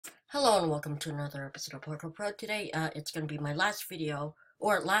Hello and welcome to another episode of Porco Pro. Today, it's going to be my last video,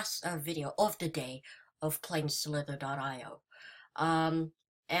 video of the day of playing Slither.io. And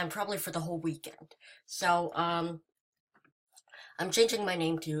probably for the whole weekend. So, I'm changing my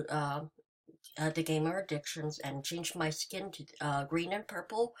name to, The Gamer Addictions and changed my skin to, green and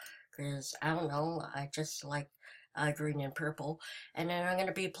purple. Because, I don't know, I just like, green and purple. And then I'm going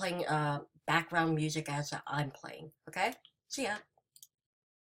to be playing, background music as I'm playing. Okay? See ya.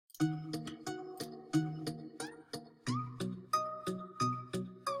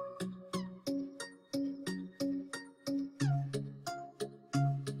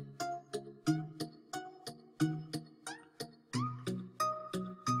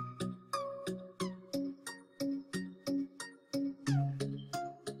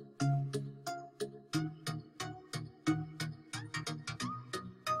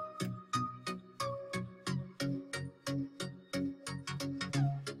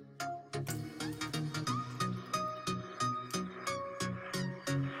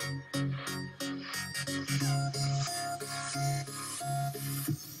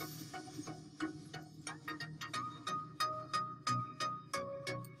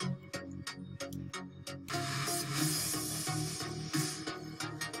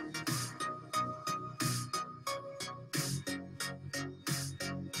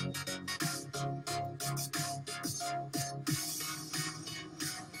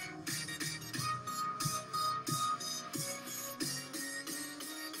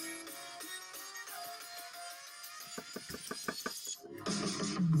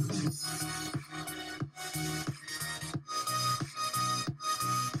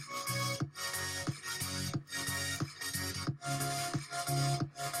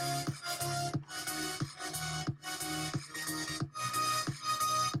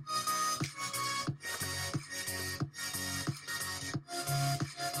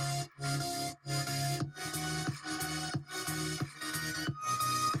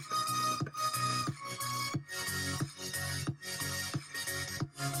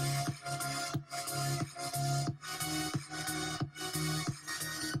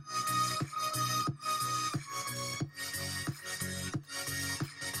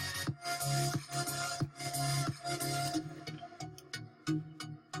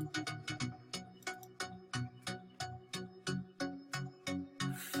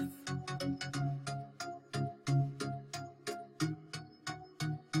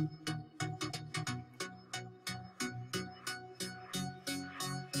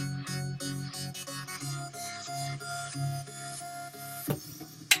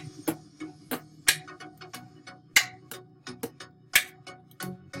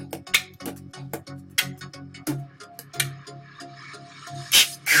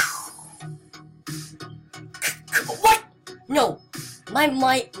 What? No, my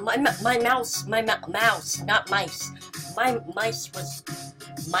mouse, not mice. My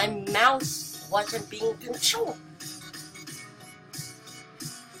mouse wasn't being controlled.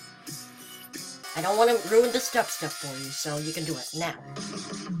 I don't want to ruin the stuff for you, so you can do it now.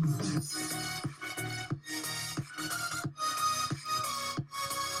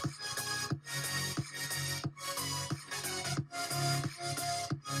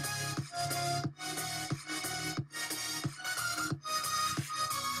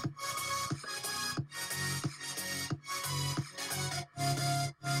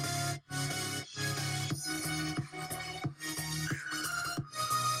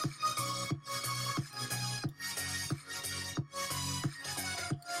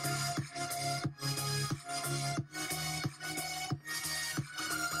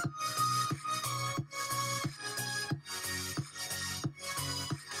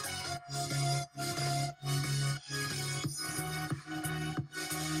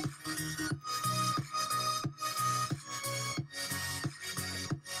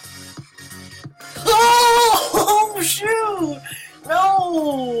 Oh, shoot!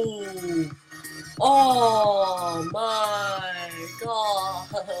 No! Oh my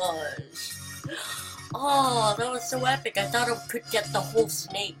gosh! Oh, that was so epic. I thought I could get the whole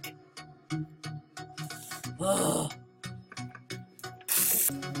snake. Ugh.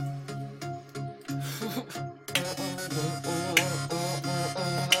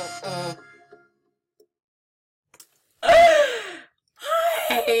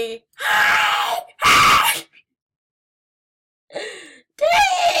 Hey!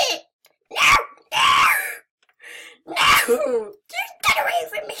 No! Get away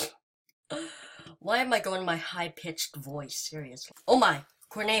from me! Why am I going my high-pitched voice? Seriously. Oh my!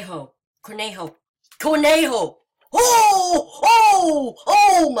 Cornejo! Cornejo! Cornejo!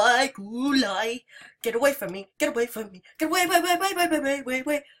 Oh my gulay! Get away from me! Get away from me! Get away!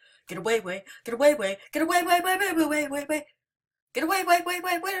 Wait! Get away, way. Get away, way. Get away, way, way, way, way, way, way, way. Get away, way, way,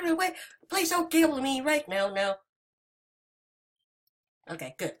 way, way, way, way. Please don't kill me right now.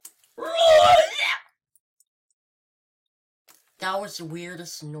 Okay, good. That was the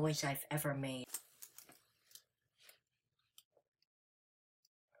weirdest noise I've ever made.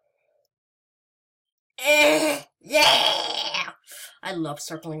 Yeah! I love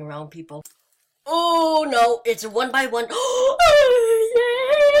circling around people. Oh no, it's a 1 by 1. Oh, yay!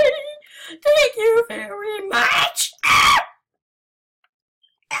 Thank you very much! Die!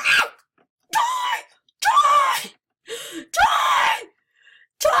 Die! Die!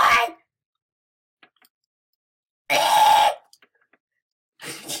 Die!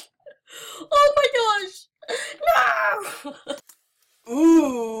 Oh my gosh! No!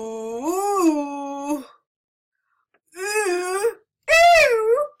 Ooh! Ooh!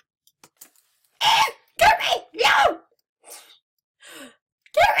 Ooh! Get me! No!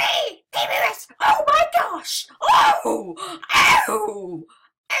 Get me! Give me this! Oh my gosh! Oh! Ow!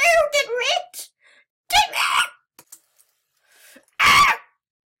 Ow! Get rid! Get me! Ow!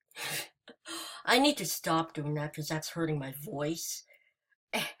 I need to stop doing that because that's hurting my voice.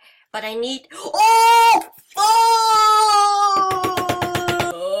 But I need. Oh! Oh!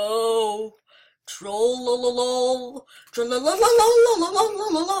 Trollololol.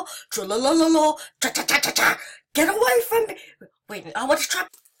 Trollolololololololol. Trollololol. Cha-cha-cha-cha-cha. Get away from me! Wait, I want to try.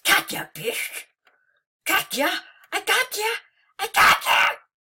 Gotcha, bitch! Gotcha! I gotcha! I gotcha!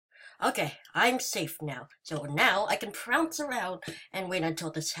 Okay, I'm safe now. So now I can prance around and wait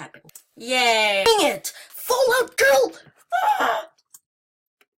until this happens. Yay! Dang it! Fallout Girl! Ah!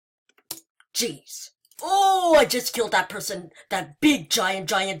 Jeez. Oh, I just killed that person. That big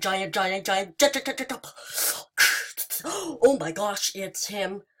giant. Oh my gosh, it's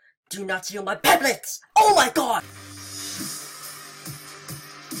him. Do not steal my pebblets. Oh my god.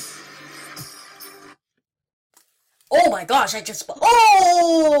 Oh my gosh, I just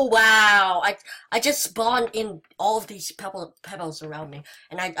oh wow. I just spawned in all of these pebbles around me.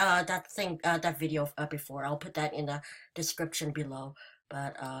 And that video before, I'll put that in the description below.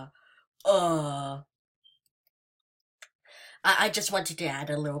 But I just wanted to add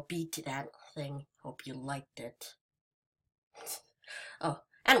a little beat to that thing. Hope you liked it. Oh,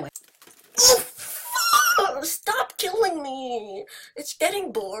 anyway. Stop killing me! It's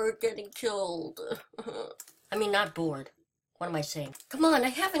getting bored getting killed. I mean, not bored. What am I saying? Come on, I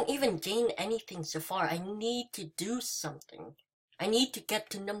haven't even gained anything so far. I need to do something. I need to get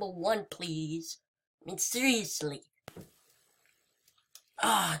to number 1, please. I mean, seriously.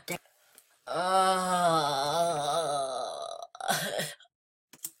 Ah, damn.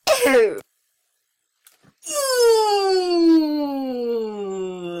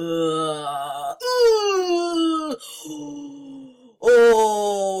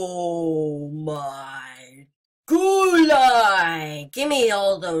 Oh my gulai! Give me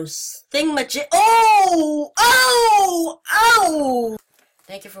all those thingamajig. Oh!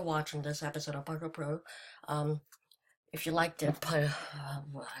 Thank you for watching this episode of Parkour Pro. If you liked it,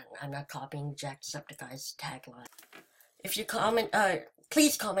 I'm not copying Jacksepticeye's tagline. If you comment,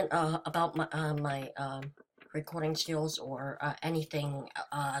 please comment about my recording skills or anything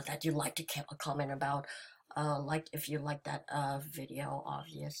that you'd like to comment about. Like if you like that video,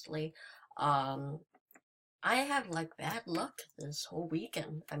 obviously. I have like bad luck this whole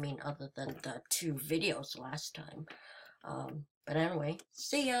weekend. I mean, other than the 2 videos last time. But anyway,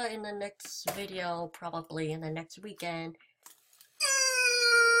 see ya in the next video, probably in the next weekend.